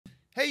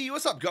Hey,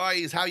 what's up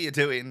guys? How you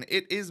doing?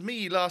 It is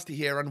me, Lasty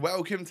here, and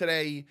welcome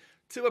today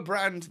to a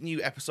brand new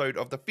episode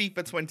of the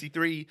FIFA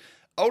 23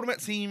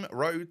 Ultimate Team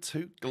Road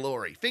to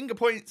Glory. Finger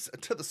points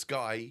to the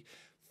sky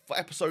for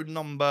episode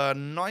number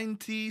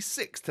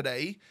 96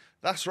 today.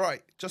 That's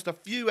right, just a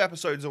few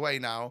episodes away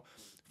now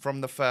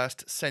from the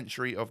first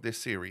century of this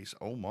series.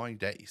 Oh my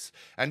days.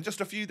 And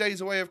just a few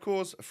days away, of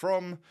course,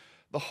 from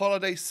the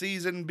holiday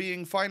season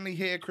being finally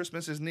here.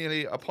 Christmas is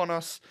nearly upon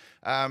us.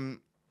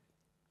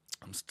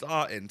 I'm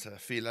starting to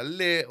feel a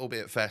little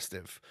bit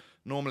festive.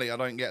 Normally, I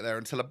don't get there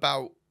until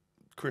about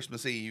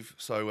Christmas Eve.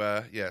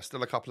 So, yeah,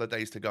 still a couple of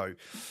days to go.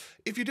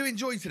 If you do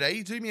enjoy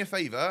today, do me a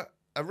favour.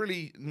 A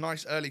really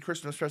nice early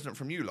Christmas present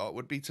from you lot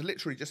would be to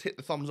literally just hit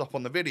the thumbs up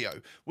on the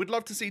video. We'd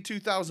love to see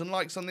 2,000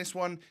 likes on this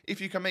one.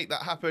 If you can make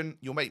that happen,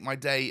 you'll make my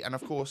day. And,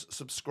 of course,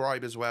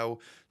 subscribe as well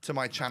to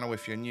my channel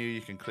if you're new. You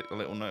can click the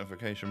little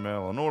notification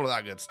bell and all of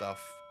that good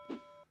stuff.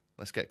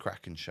 Let's get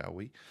cracking, shall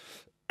we?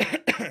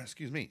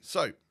 Excuse me.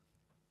 So,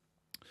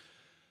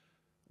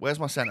 where's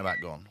my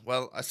centre-back gone?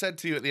 Well, I said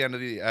to you at the end of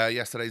the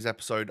yesterday's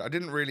episode, I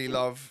didn't really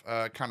love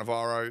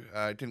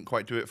Cannavaro. Didn't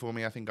quite do it for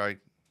me. I think I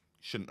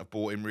shouldn't have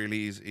bought him,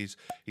 really.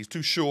 He's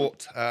too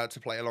short to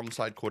play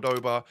alongside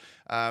Cordoba.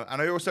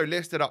 And I also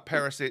listed up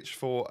Perisic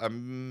for a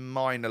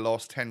minor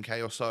loss,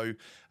 10k or so,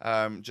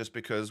 just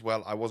because,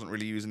 well, I wasn't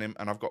really using him,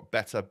 and I've got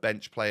better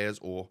bench players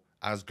or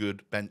as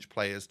good bench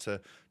players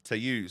to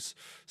use.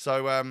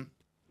 So,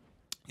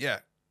 yeah.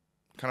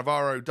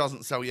 Cannavaro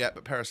doesn't sell yet,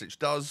 but Perisic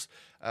does.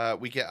 I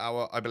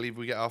believe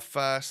we get our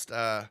first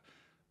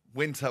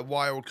winter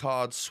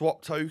wildcard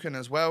swap token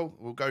as well.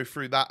 We'll go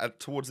through that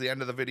towards the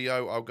end of the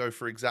video. I'll go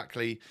through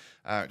exactly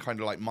kind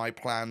of like my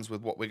plans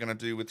with what we're going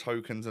to do with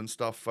tokens and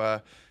stuff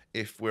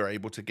if we're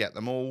able to get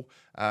them all.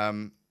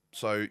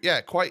 So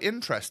yeah, quite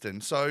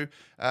interesting. So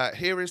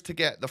here is to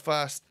get the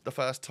first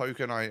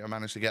token. I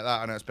managed to get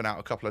that. I know it's been out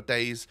a couple of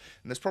days,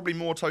 and there's probably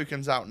more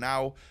tokens out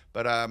now.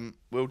 But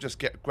we'll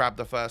just grab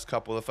the first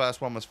couple. The first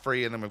one was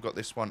free, and then we've got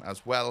this one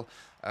as well,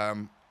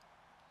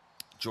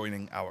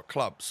 joining our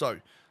club.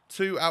 So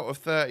 2 out of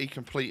 30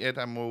 completed,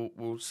 and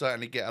we'll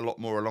certainly get a lot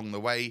more along the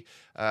way.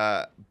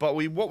 But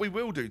what we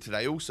will do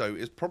today also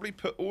is probably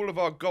put all of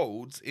our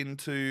golds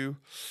into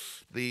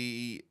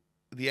the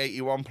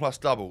 81 plus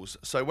doubles.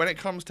 So when it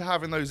comes to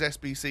having those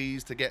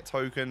SBCs to get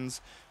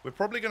tokens, we're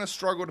probably going to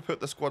struggle to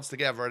put the squads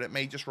together, and it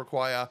may just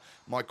require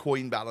my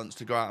coin balance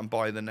to go out and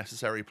buy the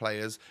necessary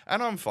players.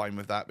 And I'm fine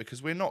with that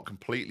because we're not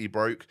completely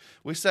broke.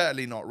 We're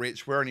certainly not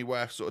rich. We're only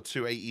worth sort of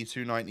 280,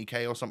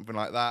 290k or something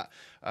like that.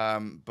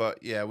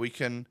 But yeah, we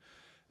can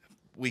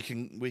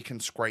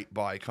scrape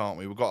by, can't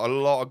we? We've got a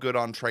lot of good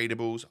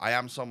untradables. I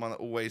am someone that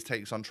always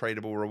takes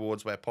untradeable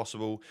rewards where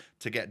possible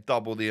to get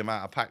double the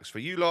amount of packs for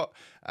you lot,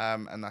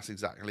 and that's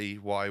exactly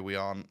why we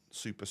aren't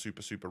super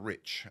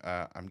rich,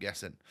 I'm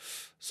guessing.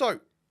 So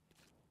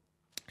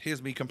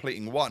here's me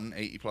completing one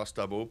 80 plus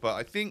double, but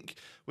I think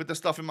with the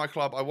stuff in my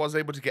club, I was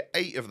able to get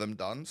 8 of them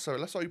done. So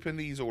let's open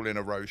these all in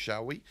a row,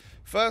 shall we?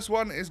 First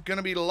one is going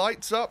to be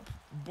lights up.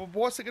 But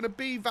what's it going to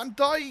be? Van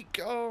Dijk.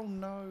 Oh,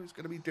 no, it's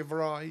going to be De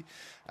Vrij.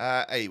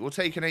 8. We'll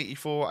take an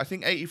 84. I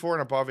think 84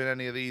 and above in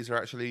any of these are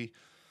actually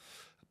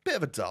a bit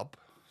of a dub.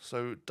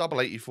 So double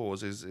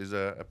 84s is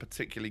a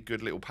particularly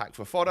good little pack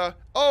for fodder.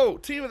 Oh,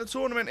 team of the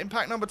tournament in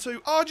pack number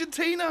 2.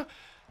 Argentina.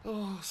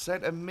 Oh,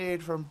 centre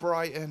mid from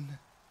Brighton.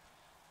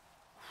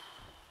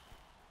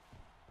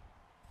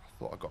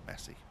 I thought I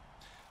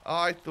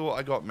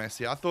got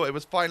Messi. I thought it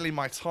was finally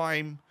my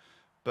time,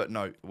 but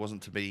no, it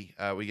wasn't to be.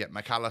 We get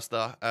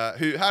McAllister,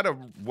 who had a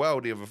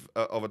worldie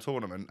of a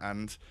tournament,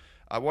 and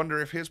I wonder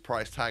if his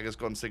price tag has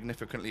gone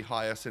significantly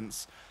higher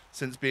since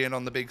being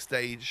on the big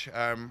stage,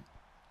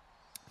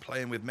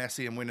 playing with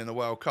Messi and winning the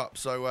World Cup.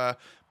 So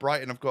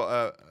Brighton have got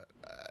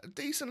a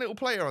decent little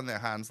player on their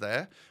hands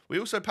there. We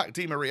also packed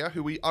Di Maria,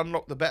 who we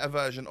unlocked the better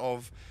version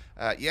of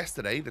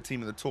yesterday, the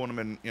team of the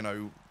tournament,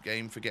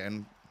 game for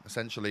getting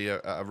essentially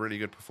a really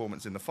good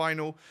performance in the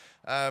final.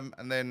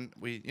 And then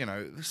we,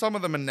 some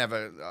of them are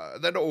never,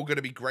 they're not all going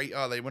to be great,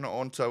 are they? We're not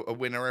on to a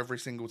winner every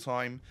single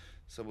time.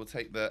 So we'll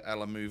take the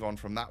L and move on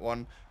from that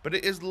one. But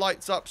it is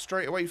lights up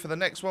straight away for the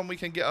next one. We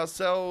can get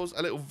ourselves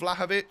a little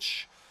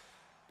Vlahovic.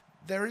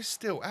 There is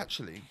still,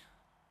 actually,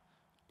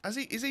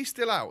 is he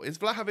still out? Is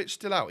Vlahovic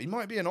still out? He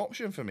might be an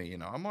option for me,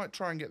 I might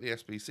try and get the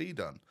SBC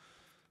done.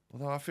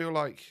 Although I feel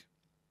like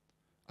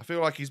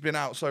he's been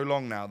out so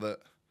long now that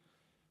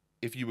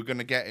if you were going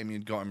to get him,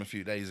 you'd got him a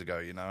few days ago,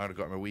 I'd have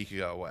got him a week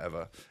ago or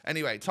whatever.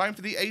 Anyway, time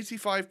for the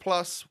 85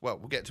 plus. Well,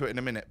 we'll get to it in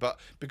a minute, but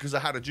because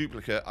I had a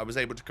duplicate, I was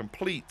able to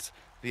complete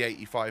the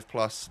 85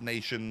 plus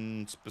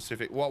nation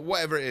specific,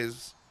 whatever it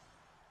is.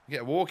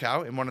 Get a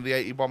walkout in one of the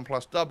 81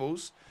 plus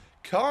doubles.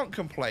 Can't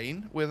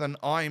complain with an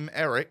I'm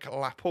Eric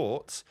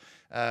Laporte.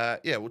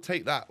 Yeah, we'll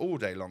take that all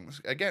day long.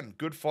 Again,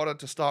 good fodder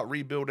to start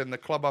rebuilding the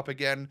club up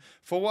again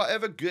for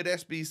whatever good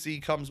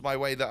SBC comes my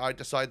way that I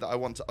decide that I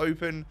want to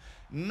open.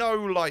 No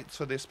lights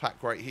for this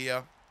pack right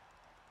here.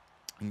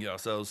 And get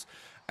ourselves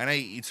an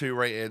 82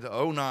 rated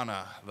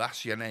Onana.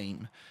 That's your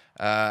name.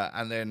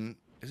 And then,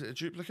 is it a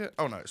duplicate?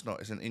 Oh, no, it's not.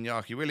 It's an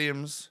Iñaki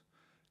Williams.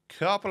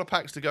 Couple of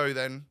packs to go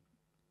then.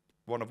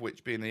 One of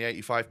which being the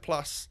 85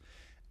 plus.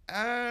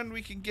 And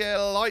we can get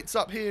lights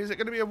up here. Is it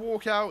going to be a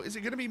walkout? Is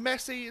it going to be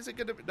Messi? Is it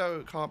going to be...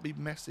 No, it can't be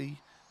Messi.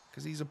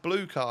 Because he's a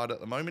blue card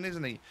at the moment,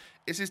 isn't he?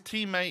 It's his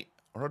teammate,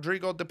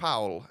 Rodrigo de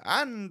Paul.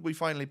 And we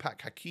finally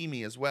pack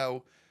Hakimi as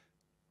well.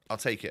 I'll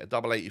take it. A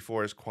double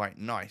 84 is quite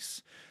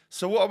nice.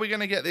 So what are we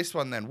going to get this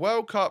one then?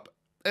 World Cup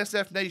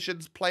SF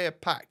Nations Player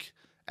Pack.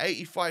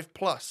 85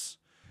 plus.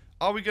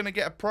 Are we going to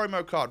get a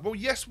promo card? Well,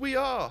 yes, we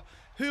are.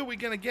 Who are we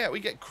going to get? We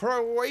get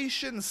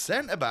Croatian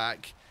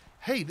centre-back.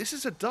 Hey, this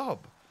is a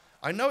dub.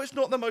 I know it's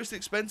not the most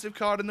expensive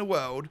card in the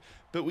world,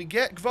 but we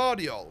get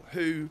Gvardiol,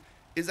 who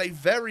is a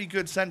very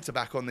good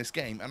centre-back on this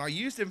game. And I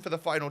used him for the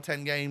final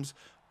 10 games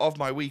of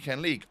my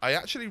weekend league. I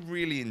actually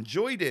really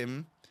enjoyed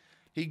him.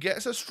 He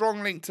gets a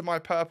strong link to my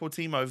purple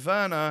Timo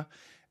Werner,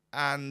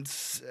 and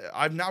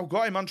I've now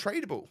got him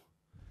untradeable.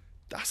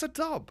 That's a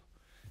dub.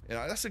 You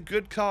know, that's a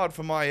good card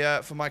for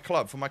my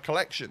club, for my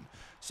collection.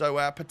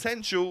 So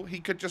potential, he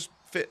could just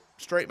fit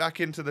straight back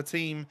into the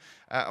team,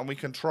 and we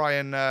can try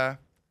and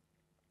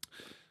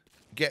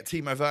get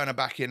Timo Werner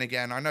back in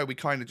again. I know we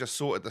kind of just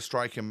sorted the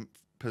striking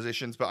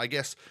positions, but I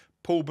guess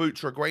Paul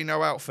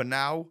Butragueno out for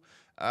now,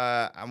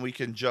 and we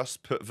can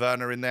just put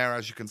Werner in there,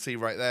 as you can see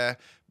right there.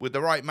 With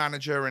the right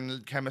manager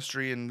and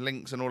chemistry and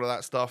links and all of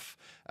that stuff,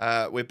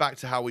 we're back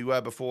to how we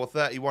were before.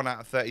 31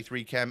 out of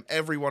 33 chem.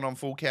 Everyone on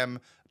full chem,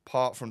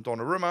 apart from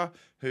Donnarumma,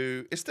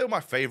 who is still my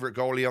favourite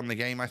goalie on the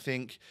game, I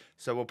think.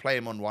 So we'll play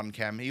him on 1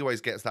 chem. He always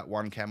gets that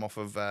 1 chem off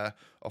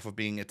of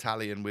being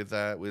Italian with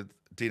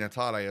Di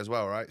Natale as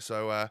well, right?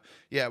 So,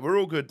 yeah, we're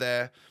all good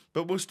there.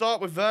 But we'll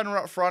start with Werner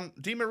up front.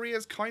 Di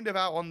Maria's kind of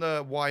out on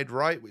the wide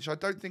right, which I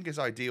don't think is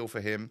ideal for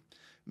him.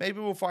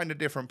 Maybe we'll find a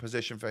different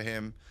position for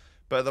him.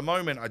 But at the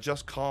moment, I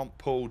just can't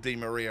pull Di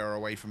Maria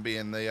away from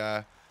being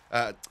the...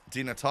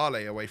 Di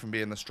Natale away from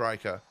being the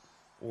striker.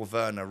 Or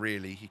Werner,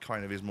 really. He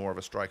kind of is more of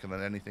a striker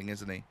than anything,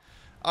 isn't he?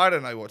 I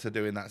don't know what to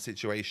do in that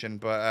situation.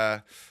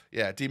 But,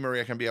 yeah, Di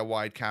Maria can be a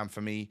wide cam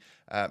for me.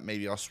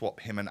 Maybe I'll swap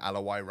him and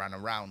Alawai ran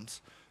around.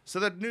 So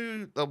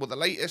the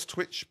latest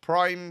Twitch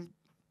Prime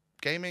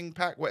gaming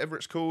pack, whatever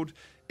it's called,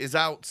 is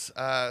out.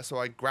 So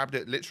I grabbed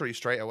it literally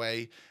straight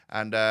away.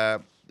 And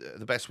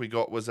the best we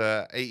got was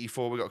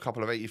 84. We got a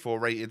couple of 84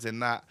 rated in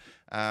that.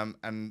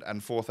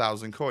 And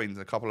 4,000 coins,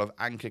 a couple of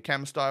Anchor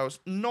Chem styles.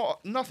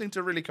 Nothing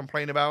to really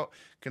complain about,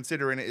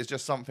 considering it is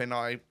just something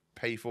I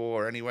pay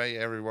for anyway.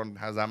 Everyone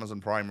has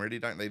Amazon Prime, really,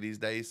 don't they, these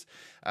days?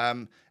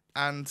 And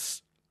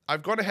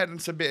I've gone ahead and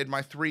submitted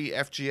my 3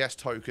 FGS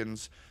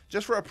tokens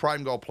just for a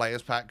Prime Gold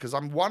Players pack, because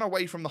I'm 1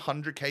 away from the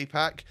 100k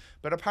pack,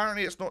 but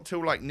apparently it's not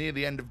till like near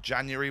the end of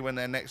January when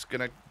they're next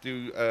going to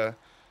do a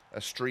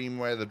stream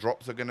where the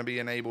drops are going to be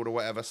enabled or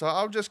whatever. So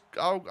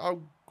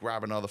I'll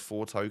grab another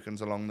 4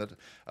 tokens along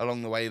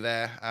the way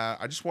there.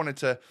 I just wanted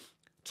to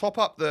top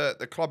up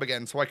the club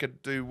again so I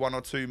could do 1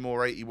 or 2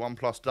 more 81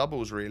 plus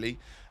doubles, really.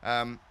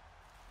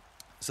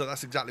 So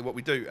that's exactly what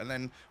we do. And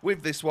then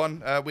with this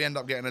one, we end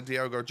up getting a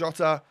Diogo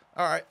Jota.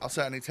 All right, I'll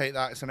certainly take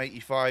that. It's an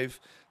 85.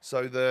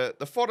 So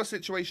the fodder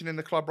situation in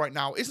the club right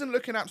now isn't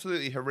looking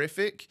absolutely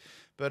horrific,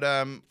 but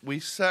we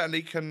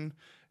certainly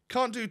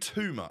can't do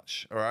too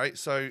much. All right,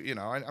 so you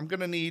know I'm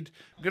gonna need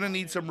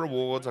some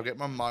rewards. I'll get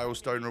my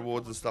milestone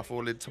rewards and stuff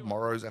all in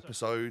tomorrow's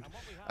episode.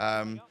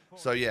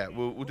 So yeah,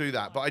 we'll do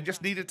that. But I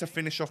just needed to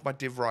finish off my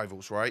div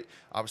rivals. Right,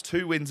 I was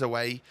 2 wins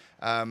away.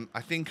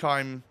 I think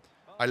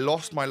I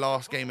lost my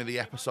last game of the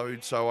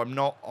episode, so I'm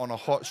not on a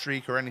hot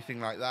streak or anything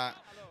like that.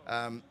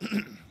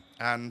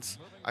 And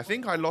I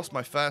think I lost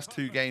my first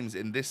 2 games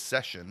in this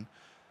session,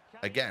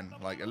 again,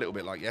 like a little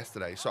bit like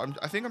yesterday. So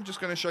I think I'm just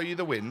going to show you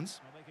the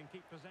wins.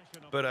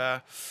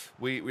 But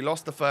we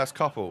lost the first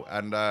couple,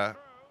 and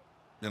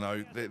you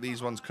know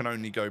these ones can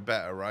only go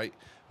better, right?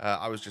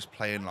 I was just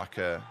playing like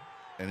an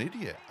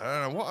idiot. I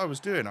don't know what I was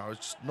doing. I was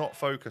just not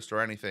focused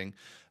or anything.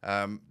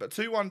 But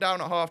 2-1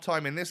 down at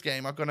half-time in this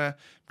game. I'm gonna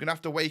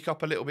have to wake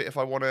up a little bit if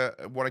I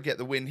wanna get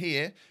the win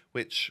here.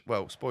 Which,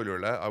 well, spoiler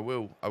alert, I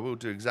will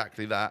do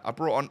exactly that. I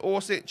brought on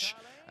Orsic,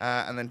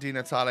 and then Di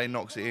Natale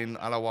knocks it in.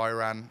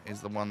 Alawairan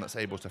is the one that's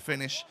able to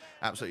finish.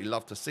 Absolutely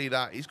love to see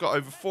that. He's got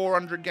over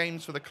 400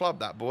 games for the club,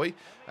 that boy.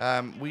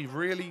 We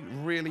really,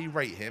 really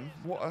rate him.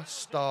 What a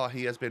star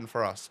he has been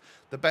for us.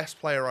 The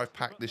best player I've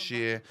packed this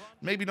year.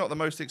 Maybe not the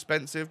most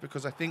expensive,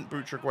 because I think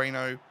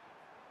Butragueno,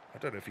 I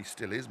don't know if he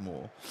still is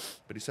more,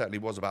 but he certainly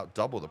was about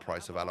double the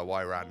price of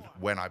Alawairan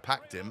when I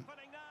packed him.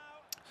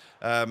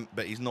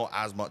 But he's not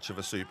as much of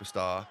a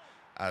superstar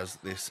as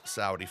this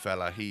Saudi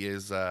fella. He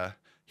is,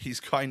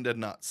 he's kind of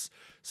nuts.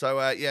 So,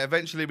 yeah,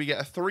 eventually we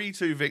get a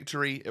 3-2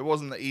 victory. It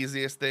wasn't the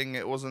easiest thing.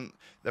 It wasn't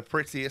the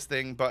prettiest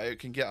thing, but it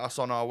can get us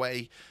on our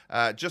way.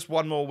 Just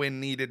 1 more win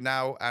needed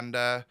now. And,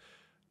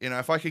 you know,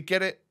 if I could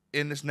get it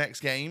in this next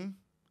game,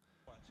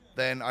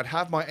 then I'd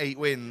have my 8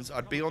 wins.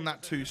 I'd be on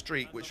that 2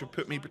 streak, which would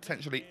put me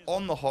potentially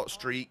on the hot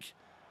streak,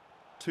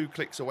 2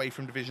 clicks away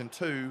from Division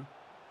 2.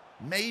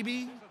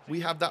 Maybe we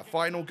have that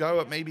final go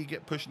at maybe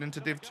get pushing into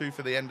Div 2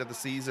 for the end of the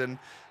season.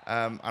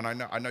 And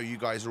I know you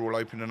guys are all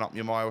opening up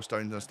your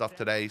milestones and stuff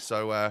today.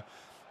 So,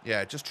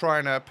 yeah, just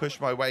trying to push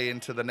my way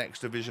into the next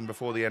division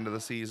before the end of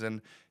the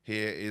season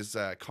here is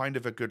kind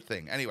of a good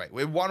thing. Anyway,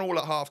 we're 1-1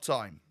 at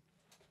half-time.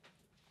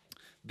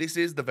 This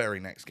is the very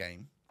next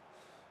game.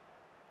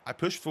 I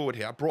pushed forward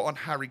here. I brought on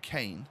Harry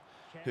Kane,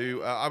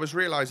 who I was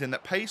realising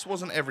that pace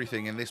wasn't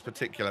everything in this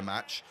particular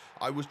match.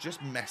 I was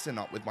just messing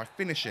up with my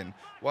finishing.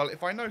 Well,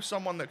 if I know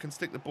someone that can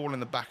stick the ball in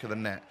the back of the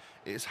net,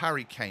 it's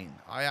Harry Kane.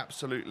 I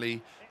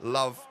absolutely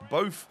love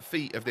both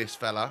feet of this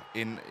fella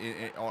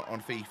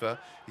on FIFA.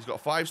 He's got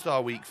a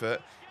 5-star weak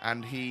foot,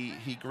 and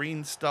he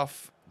greens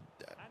stuff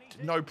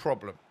no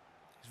problem.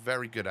 He's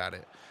very good at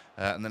it.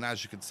 And then,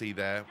 as you can see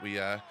there,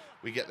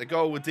 we get the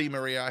goal with Di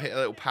Maria. I hit a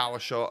little power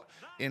shot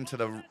into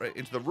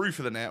the roof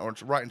of the net, or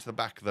right into the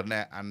back of the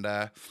net, and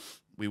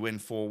we win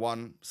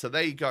 4-1. So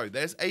there you go.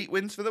 There's 8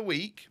 wins for the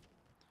week.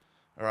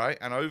 All right,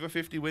 and over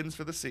 50 wins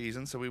for the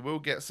season. So we will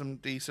get some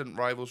decent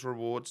Rivals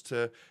rewards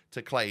to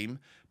claim.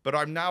 But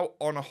I'm now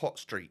on a hot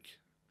streak.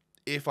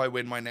 If I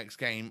win my next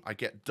game, I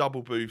get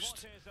double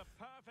boost,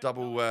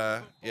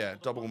 double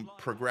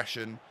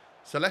progression.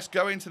 So let's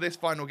go into this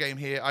final game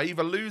here. I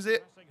either lose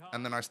it,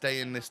 and then I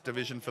stay in this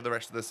division for the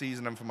rest of the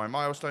season and for my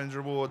milestones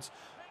rewards,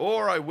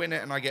 or I win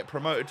it and I get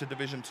promoted to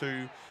Division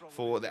 2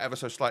 for the ever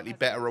so slightly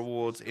better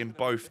rewards in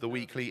both the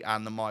weekly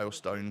and the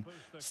milestone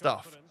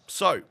stuff.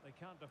 So,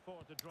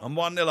 I'm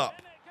 1-0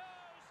 up.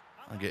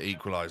 I get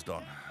equalised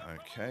on.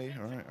 Okay,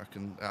 all right.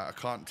 I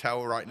can't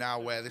tell right now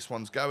where this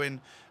one's going.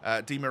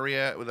 Di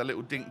Maria with a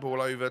little dink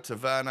ball over to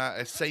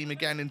Werner. Same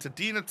again into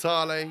Di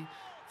Natale.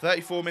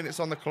 34 minutes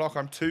on the clock.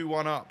 I'm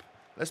 2-1 up.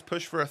 Let's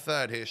push for a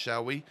third here,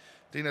 shall we?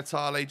 Di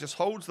Natale just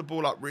holds the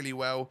ball up really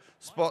well.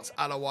 Spots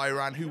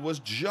Alawairan, who was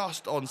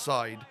just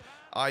onside.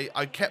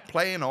 I kept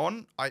playing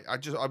on. I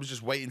was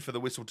just waiting for the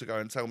whistle to go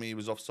and tell me he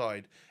was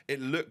offside.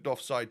 It looked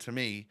offside to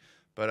me,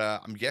 but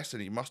I'm guessing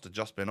he must have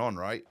just been on,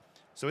 right?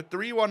 So with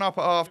 3-1 up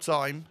at half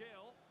time,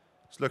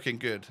 it's looking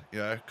good. You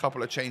know, a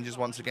couple of changes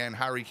once again.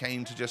 Harry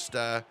Kane to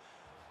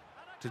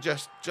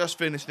just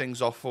finish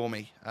things off for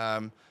me.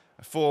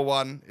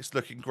 4-1, it's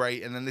looking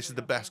great, and then this is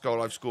the best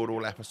goal I've scored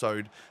all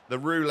episode. The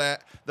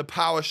roulette, the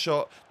power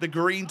shot, the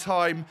green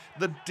time,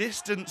 the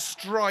distant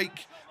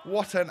strike.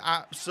 What an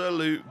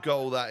absolute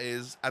goal that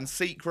is. And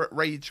Secret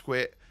Rage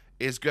Quit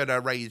is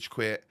gonna rage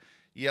quit.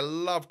 You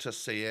love to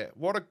see it.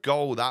 What a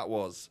goal that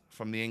was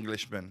from the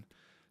Englishman.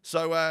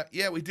 So,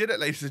 yeah, we did it,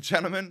 ladies and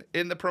gentlemen.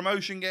 In the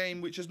promotion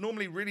game, which is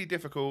normally really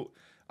difficult,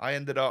 I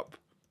ended up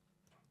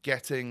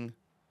getting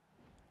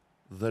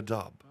the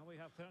dub.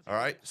 All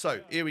right,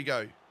 so here we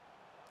go.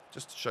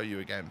 Just to show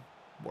you again,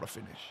 what a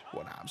finish.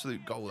 What an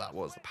absolute goal that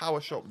was. The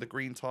power shot with the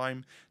green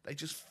time. They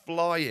just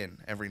fly in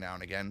every now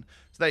and again.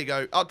 So there you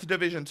go. Up to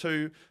Division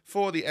 2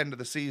 for the end of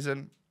the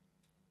season.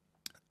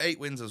 8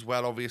 wins as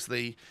well,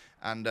 obviously.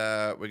 And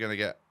we're going to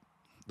get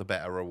the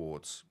better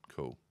rewards.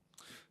 Cool.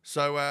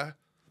 So,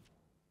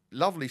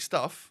 lovely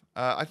stuff.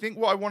 I think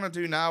what I want to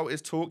do now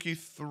is talk you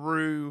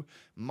through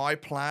my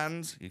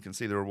plans. You can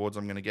see the rewards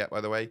I'm going to get,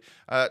 by the way.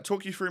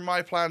 Talk you through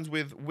my plans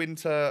with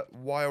winter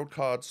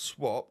wildcard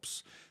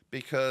swaps,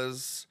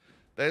 because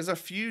there's a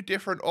few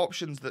different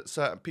options that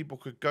certain people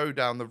could go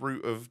down the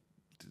route of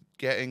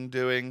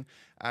doing,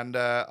 and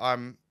I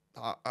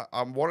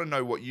want to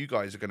know what you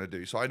guys are going to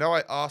do. So I know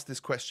I asked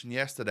this question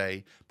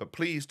yesterday, but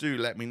please do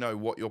let me know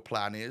what your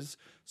plan is.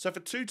 So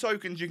for 2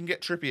 tokens, you can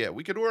get Trippier.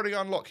 We could already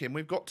unlock him.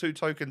 We've got 2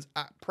 tokens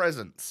at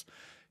present.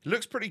 He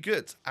looks pretty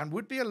good, and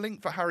would be a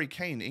link for Harry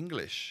Kane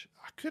English.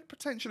 I could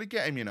potentially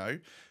get him, you know.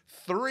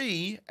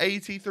 3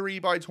 83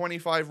 by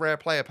 25 rare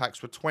player packs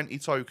for 20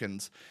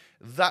 tokens.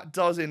 That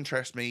does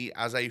interest me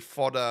as a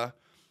fodder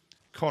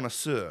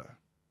connoisseur.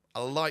 I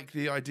like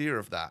the idea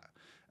of that.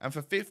 And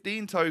for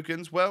 15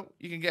 tokens, well,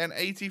 you can get an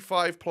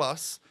 85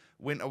 plus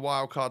Winter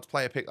Wildcards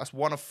player pick. That's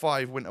 1 of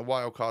 5 Winter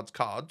Wildcards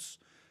cards.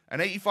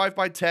 An 85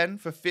 by 10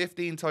 for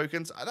 15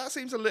 tokens. That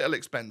seems a little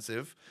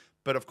expensive,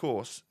 but of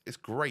course, it's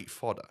great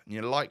fodder. And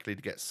you're likely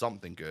to get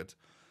something good.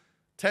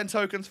 10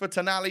 tokens for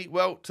Tonali.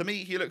 Well, to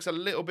me, he looks a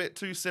little bit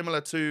too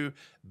similar to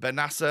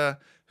Benassa,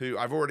 who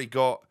I've already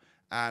got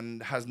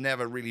and has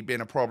never really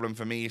been a problem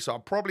for me. So I'll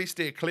probably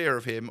steer clear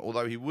of him,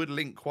 although he would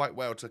link quite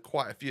well to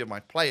quite a few of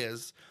my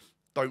players.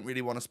 Don't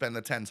really want to spend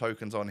the 10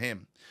 tokens on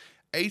him.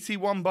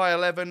 81 by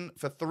 11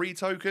 for 3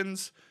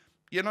 tokens.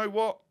 You know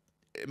what?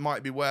 It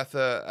might be worth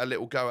a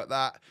little go at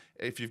that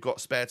if you've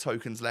got spare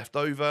tokens left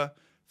over.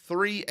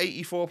 3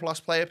 84 plus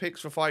player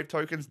picks for 5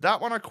 tokens. That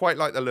one I quite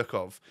like the look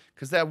of,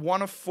 because they're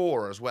 1 of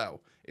 4 as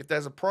well. If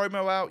there's a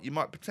promo out, you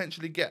might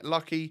potentially get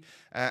lucky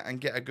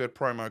and get a good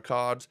promo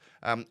card.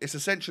 It's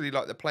essentially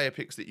like the player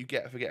picks that you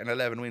get for getting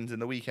 11 wins in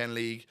the weekend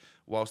league,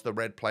 whilst the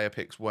red player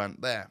picks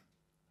weren't there.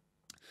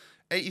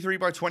 83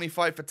 by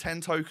 25 for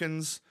 10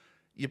 tokens.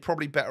 You're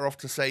probably better off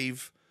to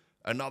save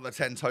another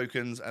 10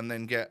 tokens and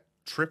then get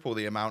triple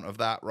the amount of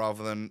that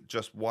rather than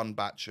just one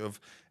batch of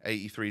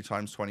 83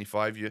 times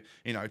 25. You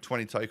know,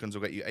 20 tokens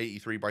will get you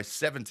 83 by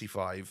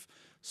 75.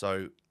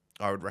 So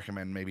I would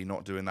recommend maybe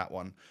not doing that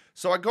one.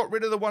 So I got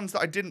rid of the ones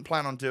that I didn't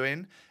plan on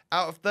doing.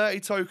 Out of 30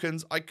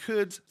 tokens, I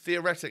could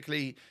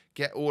theoretically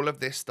get all of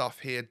this stuff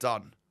here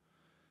done.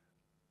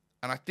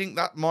 And I think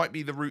that might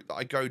be the route that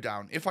I go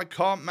down. If I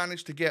can't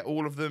manage to get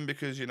all of them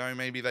because, you know,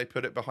 maybe they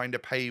put it behind a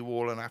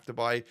paywall and I have to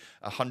buy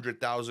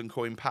 100,000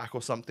 coin pack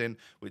or something,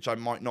 which I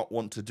might not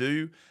want to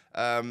do,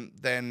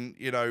 then,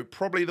 you know,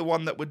 probably the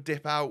one that would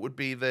dip out would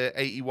be the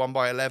 81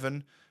 by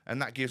 11. And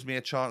that gives me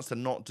a chance to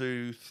not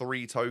do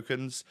 3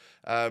 tokens.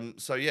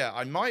 So, yeah,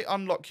 I might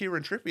unlock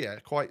Kieran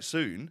Trippier quite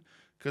soon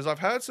because I've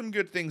heard some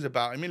good things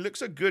about him. He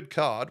looks a good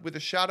card with a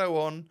shadow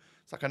on.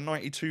 It's like a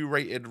 92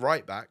 rated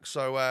right back.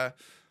 So,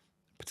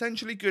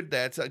 potentially good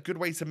there. It's a good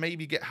way to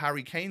maybe get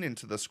Harry Kane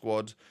into the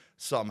squad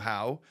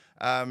somehow.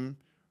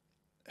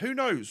 Who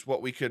knows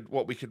what we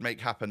could make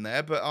happen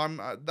there?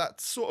 But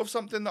that's sort of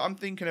something that I'm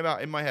thinking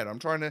about in my head. I'm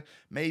trying to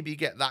maybe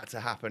get that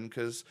to happen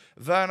because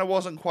Werner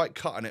wasn't quite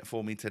cutting it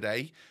for me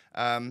today.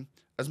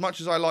 As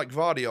much as I like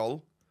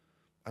Vardiol,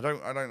 I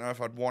don't know if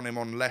I'd want him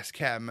on less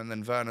chem, and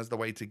then Werner's the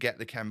way to get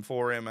the chem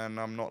for him, and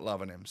I'm not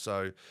loving him.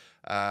 So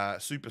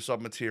super sub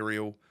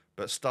material,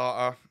 but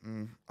starter,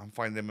 I'm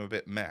finding him a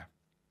bit meh.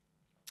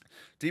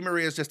 Di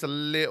Maria's just a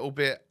little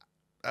bit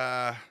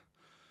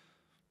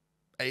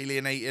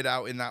alienated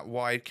out in that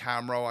wide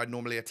camera. I'd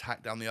normally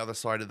attack down the other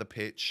side of the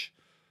pitch.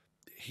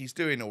 He's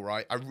doing all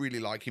right. I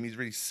really like him. He's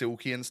really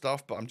silky and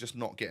stuff, but I'm just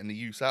not getting the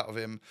use out of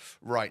him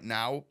right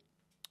now.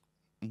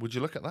 Would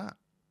you look at that?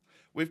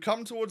 We've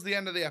come towards the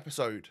end of the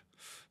episode.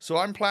 So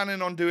I'm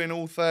planning on doing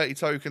all 30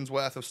 tokens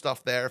worth of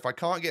stuff there. If I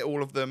can't get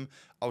all of them,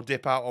 I'll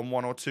dip out on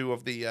 1 or 2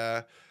 of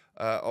the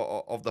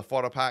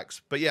fodder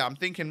packs. But yeah, I'm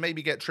thinking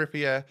maybe get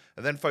Trippier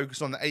and then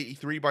focus on the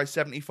 83 by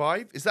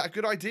 75. Is that a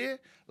good idea?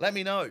 Let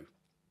me know.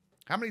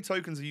 How many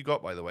tokens have you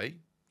got, by the way?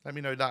 Let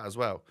me know that as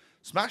well.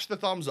 Smash the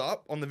thumbs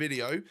up on the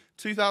video.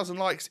 2,000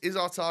 likes is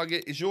our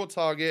target, is your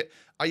target.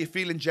 Are you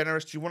feeling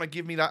generous? Do you want to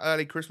give me that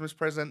early Christmas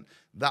present?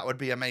 That would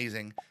be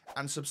amazing.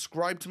 And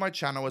subscribe to my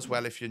channel as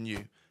well if you're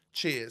new.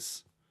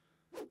 Cheers.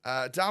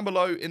 Down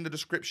below in the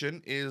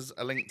description is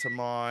a link to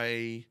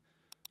my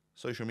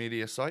social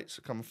media sites.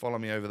 So come and follow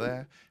me over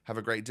there. Have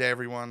a great day,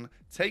 everyone.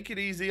 Take it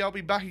easy. I'll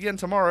be back again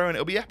tomorrow, and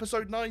it'll be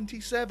episode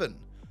 97.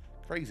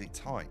 Crazy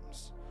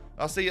times.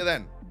 I'll see you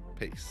then.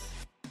 Peace.